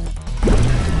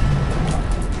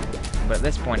 But at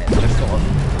this point, it's just sort of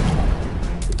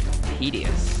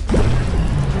tedious.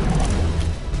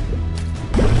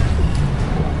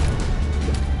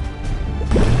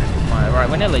 Right,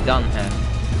 we're nearly done here.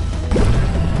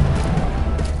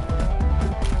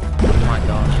 Oh my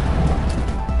gosh.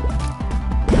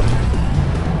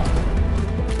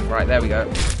 Right, there we go.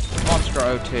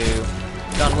 Monstro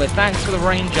 2 done with. Thanks for the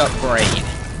range upgrade.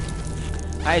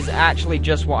 That is actually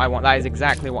just what I want. That is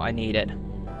exactly what I needed.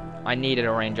 I needed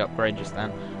a range upgrade just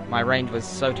then. My range was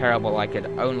so terrible I could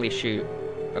only shoot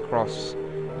across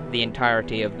the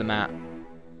entirety of the map.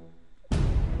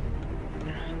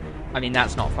 I mean,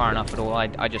 that's not far enough at all.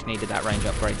 I just needed that range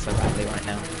upgrade so badly right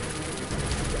now.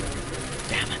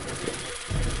 Damn it.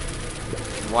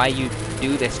 Why you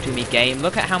do this to me, game?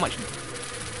 Look at how much...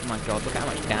 Oh my god, look at how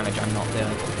much damage I'm not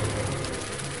doing.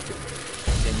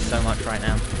 Doing so much right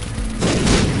now.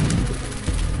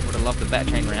 Would have loved a better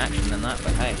chain reaction than that,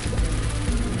 but hey.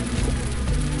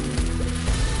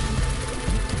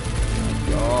 Oh my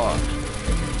god.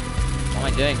 Why am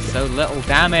I doing so little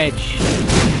damage?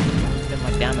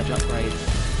 My damage upgrades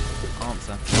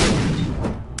answer.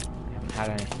 I haven't had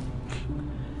any.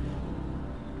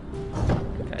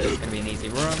 Okay, it's gonna be an easy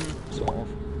run, sort of.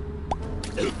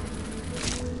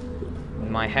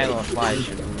 My Halo of Flies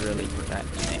should really protect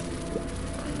me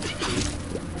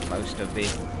from most of the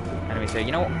enemies here.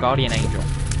 You know what? Guardian Angel.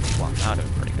 Well, that would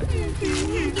be pretty good.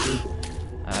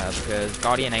 Because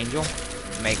Guardian Angel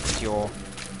makes your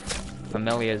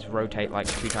familiars rotate like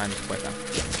 2 times quicker.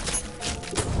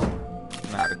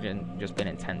 That would have just been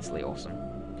intensely awesome.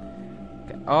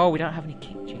 Okay. Oh, we don't have any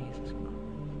keys. Jesus Christ.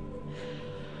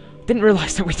 Didn't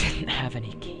realise that we didn't have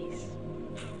any keys.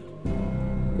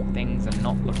 Things are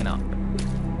not looking up.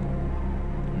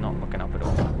 Not looking up at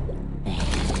all.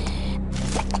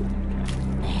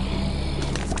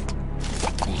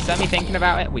 Okay. Set me thinking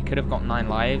about it. We could have got 9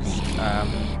 lives,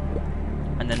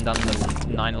 and then done the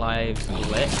 9 lives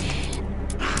glitch.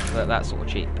 But that's sort of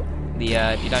cheap. The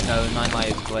if you don't know, 9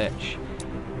 lives glitch.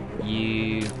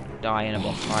 You die in a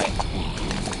boss fight,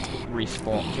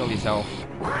 respawn, kill yourself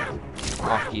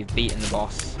after you've beaten the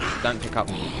boss. Don't pick up.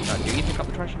 No, do you pick up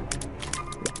the treasure?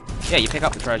 yeah, you pick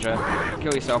up the treasure,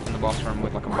 kill yourself in the boss room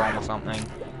with like a bomb or something,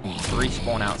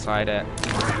 respawn outside it,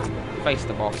 face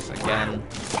the boss again,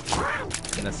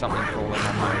 and there's something crawling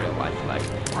on my real life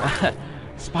leg.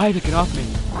 Spider, get off me!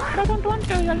 I don't want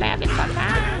to, your leg is so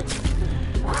bad!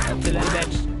 That's a little bit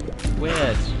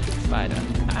weird, Spider.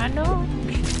 I know.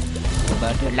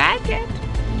 But you like it?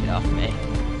 Get off me.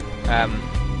 Yeah,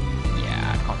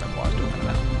 I can't remember what I was talking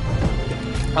about.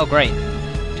 Oh great.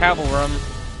 Terrible room.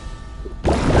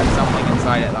 There's something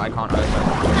inside it that I can't open.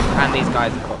 And these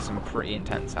guys have got some pretty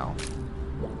intense health.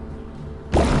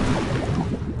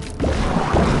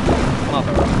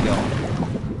 Mother of God.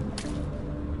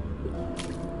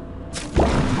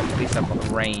 At least I've got the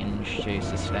range to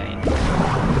sustain.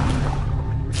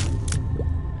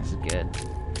 This is good.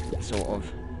 Sort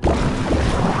of.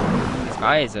 These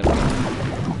guys have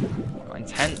got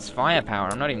intense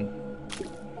firepower. I'm not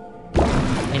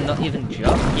even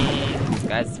joking. These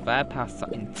guys' firepower's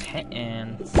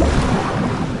intense.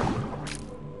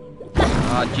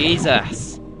 Oh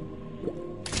Jesus!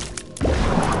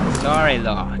 Sorry,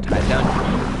 Lord.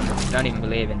 I don't even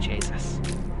believe in Jesus.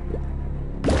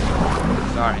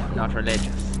 Sorry, I'm not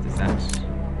religious. Does that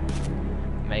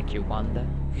make you wonder?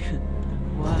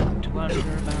 What? Wonder about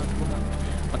what?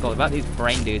 Oh my God, about these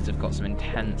brain dudes have got some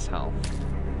intense health.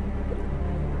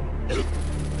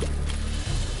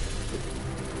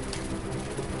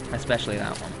 Especially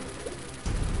that one.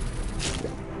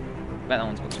 I bet that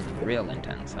one's got some real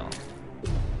intense health.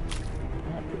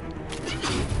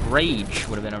 Rage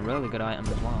would have been a really good item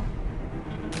as well.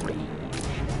 Rage.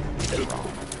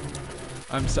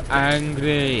 I'm so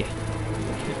angry.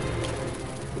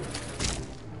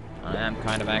 I am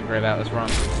kind of angry about this run.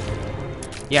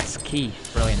 Yes, key.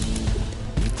 Brilliant.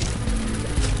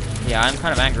 Yeah, I'm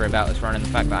kind of angry about this run and the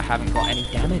fact that I haven't got any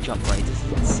damage upgrades. This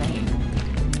is insane.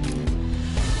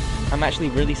 I'm actually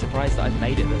really surprised that I've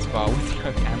made it this far with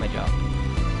no damage up.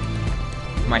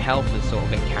 My health has sort of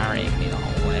been carrying me the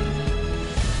whole way.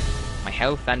 My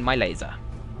health and my laser.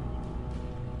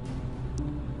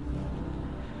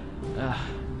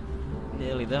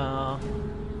 Nearly there.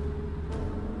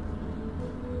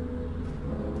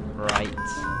 Right.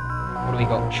 What do we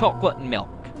got? Chocolate and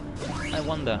milk. I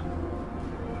wonder.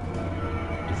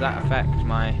 Does that affect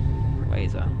my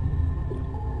laser?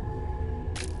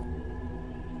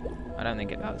 I don't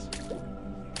think it does.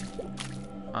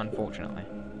 Unfortunately.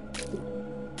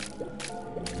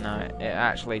 No, it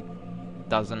actually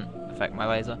doesn't affect my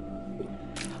laser.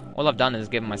 All I've done is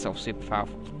given myself super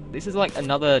powerful. This is like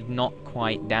another not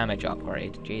quite damage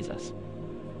upgrade. Jesus.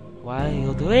 Why are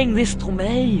you doing this to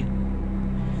me?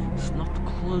 It's not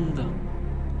cool. It's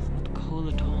not cool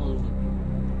at all.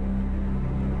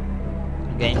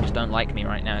 The game just don't like me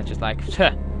right now. It's just like,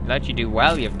 let you do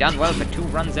well. You've done well for 2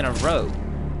 runs in a row.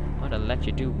 I ought to let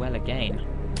you do well again.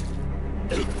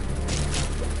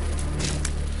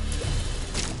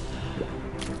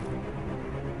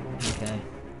 Okay.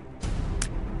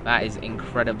 That is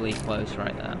incredibly close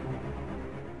right there.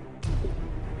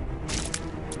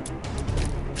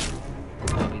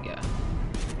 There we go.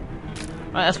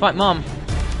 Right, let's fight Mom.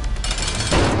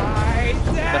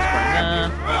 Best friend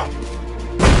there.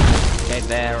 Okay,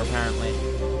 there apparently.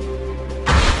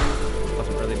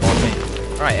 Wasn't really bothering.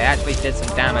 Alright, it actually did some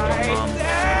damage on Mom.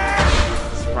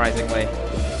 Surprisingly.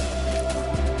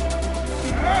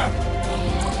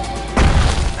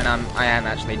 And I am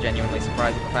actually genuinely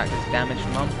surprised at the fact it's damaged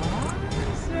Mum.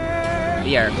 But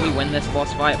yeah, if we win this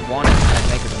boss fight, 1, it's going to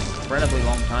take us an incredibly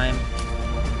long time.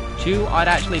 2, I'd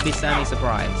actually be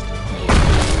semi-surprised.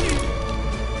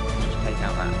 Just take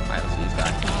out that ILC's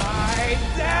guy.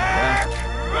 Yeah.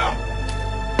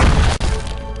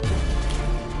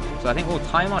 So I think we'll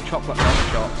time our chocolate milk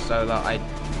shots so that I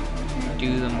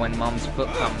do them when Mum's foot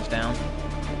comes down.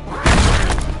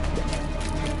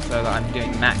 So that I'm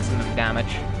doing maximum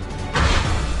damage.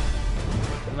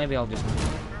 Or maybe I'll just...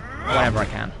 whenever I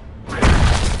can.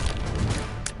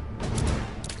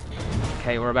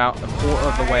 Okay, we're about a quarter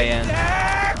of the way in.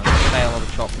 Sale of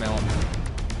the choc milk.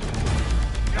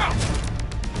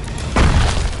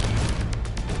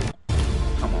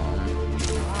 Come on.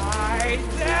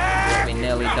 We'll be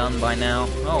nearly done by now.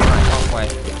 Oh, right, halfway.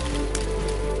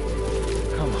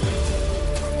 Come on.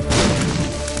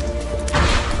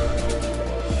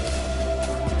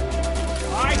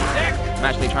 I'm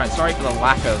actually trying, sorry for the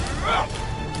lack of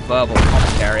verbal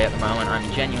commentary at the moment,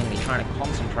 I'm genuinely trying to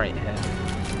concentrate here.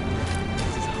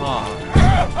 This is hard.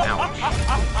 Ouch.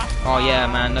 Oh yeah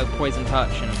man, no poison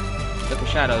touch and look at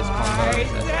shadows combo to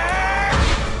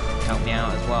help me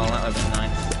out as well, that would have been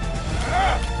nice.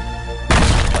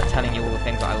 Like telling you all the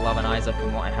things that I love in Isaac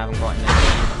and what I haven't got in this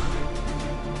game.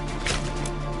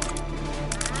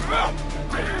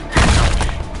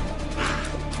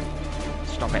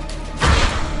 Stop it.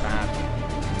 Bad.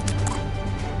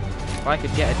 If I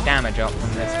could get a damage up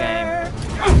from this game.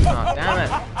 Oh, damn it.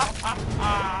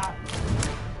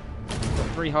 Got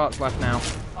 3 hearts left now.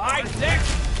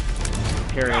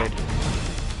 Period. 2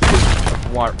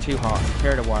 hearts.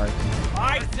 Period of worry.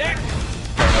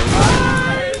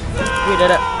 We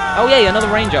did it. Oh yay, another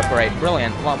range upgrade.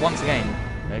 Brilliant. Once again.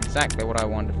 Exactly what I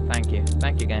wanted. Thank you.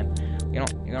 Thank you, game. You're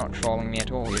not trolling me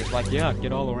at all. You're just like, yeah,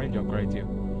 get all the range upgrades you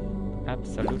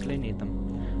absolutely need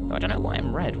them. Though I don't know why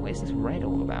I'm red. What is this red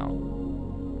all about?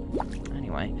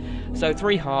 Anyway. So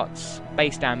 3 hearts,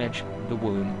 base damage, the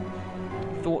womb.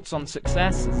 Thoughts on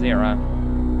success? 0.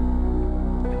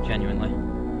 Genuinely.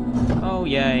 Oh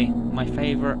yay. My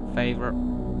favorite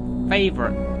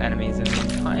enemies in the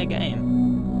entire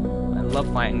game. I love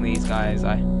fighting these guys.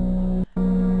 I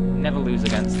never lose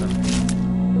against them.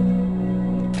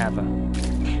 Ever.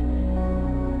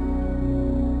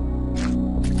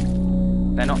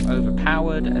 They're not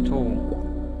overpowered at all.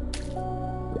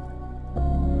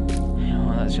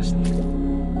 Oh, that's just...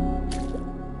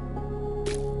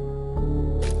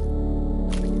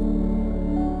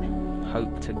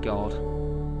 Hope to God.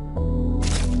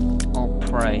 I'll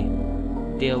pray.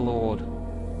 Dear Lord,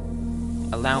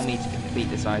 allow me to complete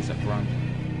this Isaac run.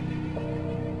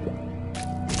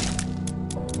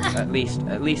 At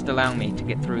least allow me to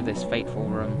get through this fateful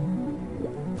room.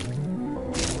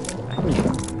 Thank you.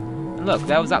 And look,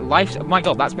 there was that life... Oh my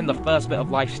god, that's been the first bit of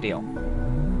lifesteal.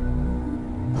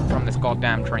 From this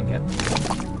goddamn trinket.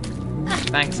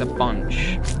 Thanks a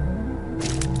bunch.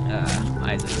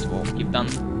 Isaac's fault. You've done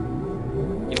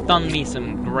me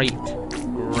some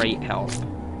great help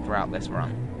throughout this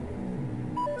run.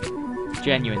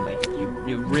 Genuinely,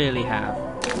 you really have.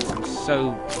 I'm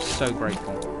so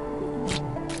grateful.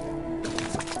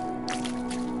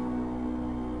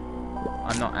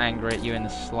 I'm not angry at you in the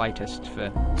slightest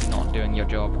for not doing your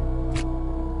job.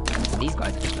 These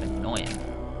guys are just annoying.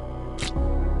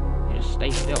 You just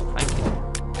stay still, thank you.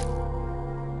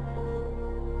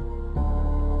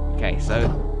 Okay, so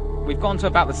we've gone to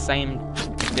about the same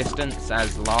distance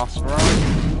as last run,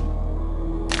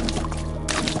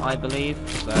 I believe,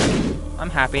 so I'm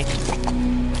happy.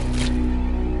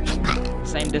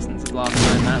 Same distance as last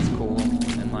time, that's cool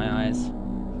in my eyes.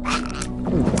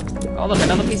 Oh look,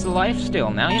 another piece of life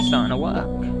still. Now you're starting to work.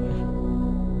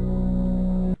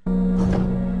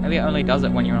 Maybe it only does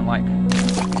it when you're on like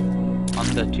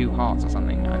under 2 hearts or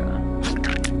something. I don't know.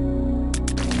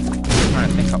 I'm trying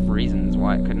to think up reasons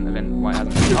why it couldn't have been. Why it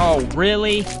hasn't been. Oh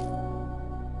really?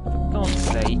 For God's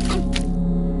sake.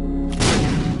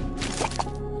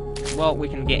 Well, we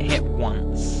can get hit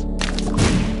once.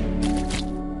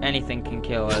 Anything can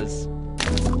kill us.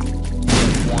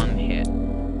 1 hit.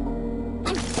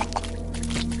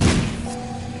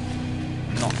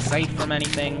 Not safe from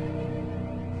anything.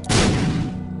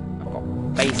 I've got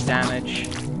base damage.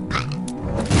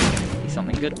 Be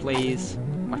something good, please.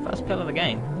 My first kill of the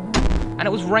game. And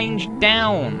it was ranged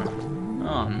down!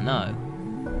 Oh no.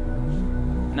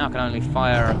 Now I can only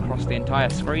fire across the entire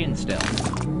screen still.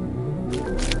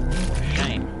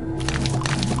 Shame.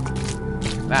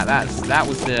 That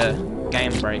was the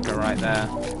game breaker right there.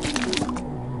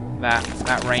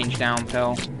 That range down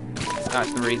pill.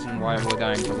 That's the reason why we're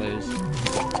going to lose.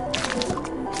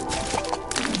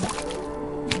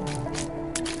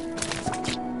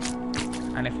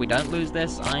 And if we don't lose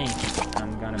this, I'm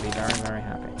gonna be very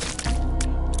happy.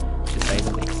 To say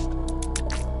the least.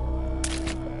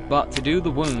 But to do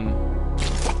the womb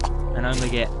and only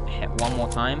get hit 1 more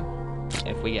time,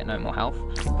 if we get no more health,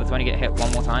 but to only get hit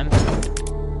 1 more time,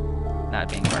 that'd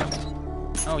be incredible.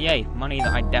 Oh yay, money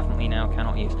that I definitely now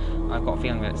cannot use. I've got a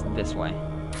feeling that it's this way.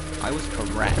 I was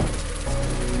correct.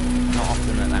 Not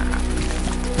often that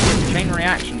happens. Chain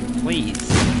reaction, please.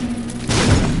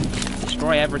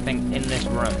 Destroy everything in this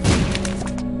room.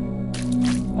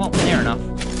 Well, near enough.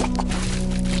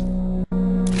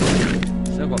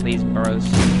 Still got these burrows.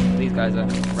 These guys are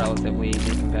relatively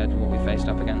easy compared to what we faced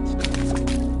up against.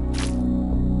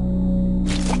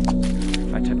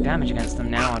 If I took damage against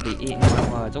them now, I'd be eating my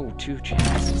words. Oh, 2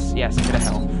 chests. Yes, a bit of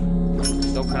health.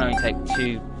 Still can only take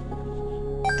 2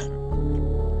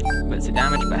 bits of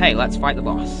damage, but hey, let's fight the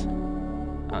boss.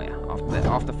 Oh yeah,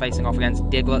 after facing off against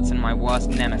Diglets and my worst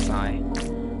nemesis,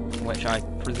 which I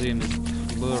presume is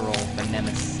plural for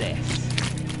nemesis.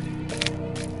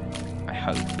 I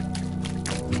hope.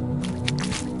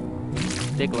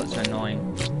 Diglets are annoying.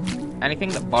 Anything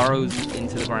that burrows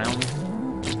into the ground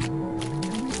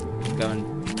can go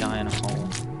and die in a hole.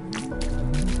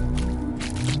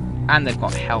 And they've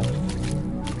got health.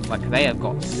 Like, they have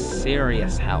got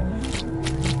serious health.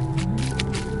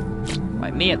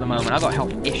 Like me at the moment, I've got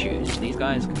health issues. These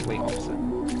guys, complete opposite.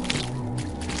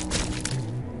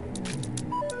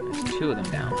 There's 2 of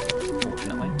them down,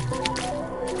 fortunately.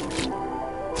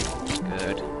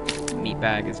 Good. Meat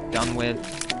bag is done with.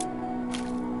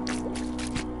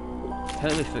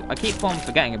 Totally I keep on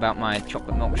forgetting about my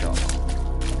chocolate milk shots.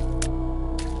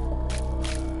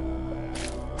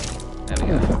 There we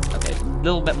go. Okay, a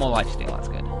little bit more lifesteal, that's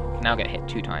good. Can now get hit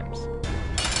 2 times.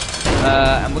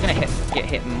 And we're gonna get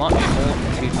hit much more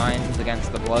than 2 times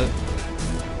against the bloat.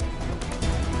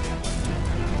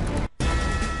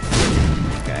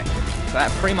 Okay, so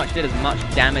that pretty much did as much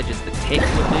damage as the tick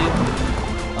would do.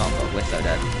 Oh god, we're so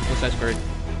dead. We're so screwed.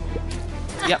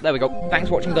 Yep, there we go. Thanks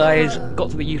for watching, guys. Got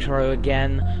to the utero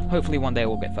again. Hopefully one day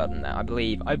we'll get further than that. I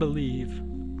believe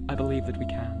that we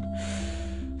can.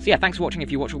 So yeah, thanks for watching.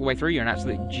 If you watched all the way through, you're an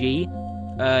absolute G.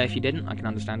 If you didn't, I can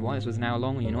understand why. This was an hour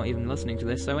long and you're not even listening to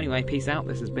this. So anyway, peace out.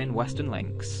 This has been Western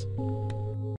Links.